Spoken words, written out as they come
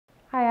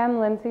Hi, I'm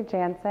Lindsey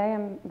Jansay.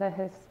 I'm the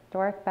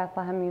Historic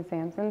Bethlehem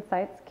Museums and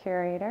Sites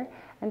Curator,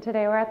 and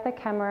today we're at the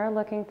Kemerer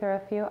looking through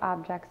a few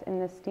objects in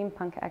the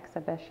Steampunk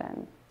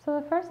exhibition. So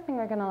the first thing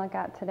we're going to look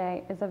at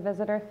today is a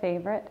visitor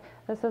favorite.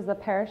 This is the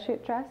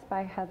parachute dress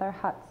by Heather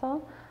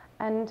Hutzel,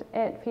 and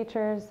it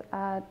features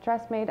a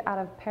dress made out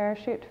of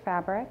parachute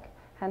fabric,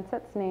 hence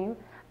its name,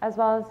 as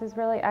well as these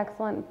really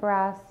excellent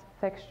brass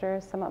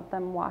fixtures, some of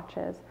them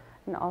watches,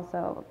 and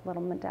also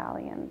little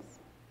medallions.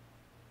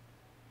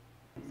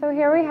 So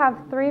here we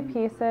have three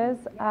pieces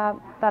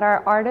that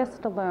are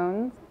artist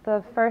loans.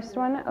 The first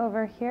one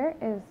over here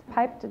is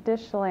Piped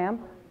Dish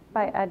Lamp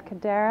by Ed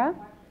Cadera,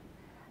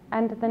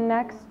 and the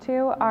next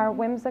two are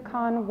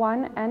Whimsicon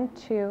 1 and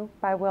 2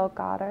 by Will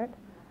Goddard,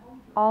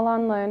 all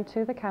on loan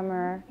to the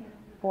Kemerer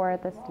for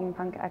the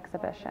Steampunk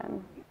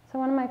exhibition. So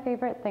one of my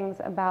favorite things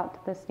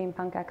about the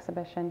Steampunk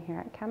exhibition here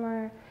at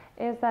Kemerer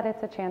is that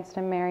it's a chance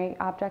to marry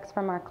objects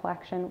from our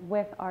collection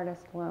with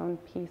artist loan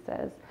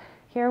pieces.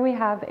 Here we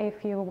have a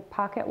few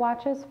pocket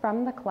watches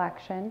from the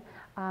collection,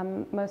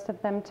 most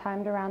of them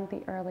timed around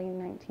the early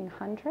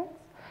 1900s.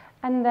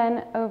 And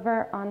then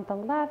over on the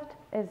left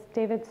is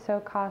David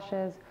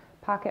Sokosh's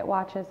pocket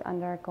watches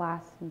under a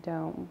glass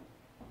dome.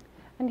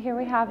 And here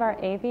we have our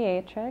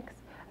aviatrix.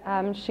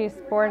 She's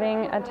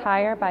sporting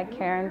attire by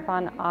Karen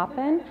von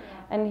Oppen.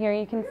 And here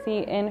you can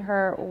see in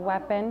her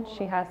weapon,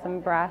 she has some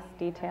brass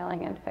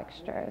detailing and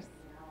fixtures.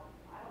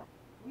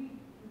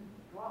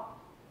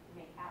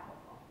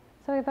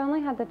 So we've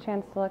only had the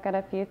chance to look at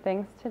a few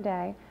things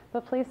today,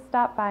 but please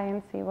stop by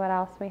and see what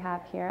else we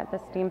have here at the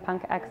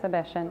Steampunk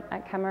exhibition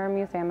at Kemerer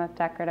Museum of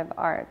Decorative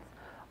Arts,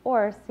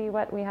 or see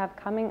what we have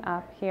coming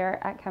up here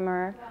at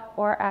Kemerer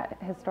or at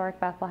Historic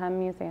Bethlehem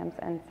Museums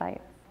and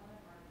Sites.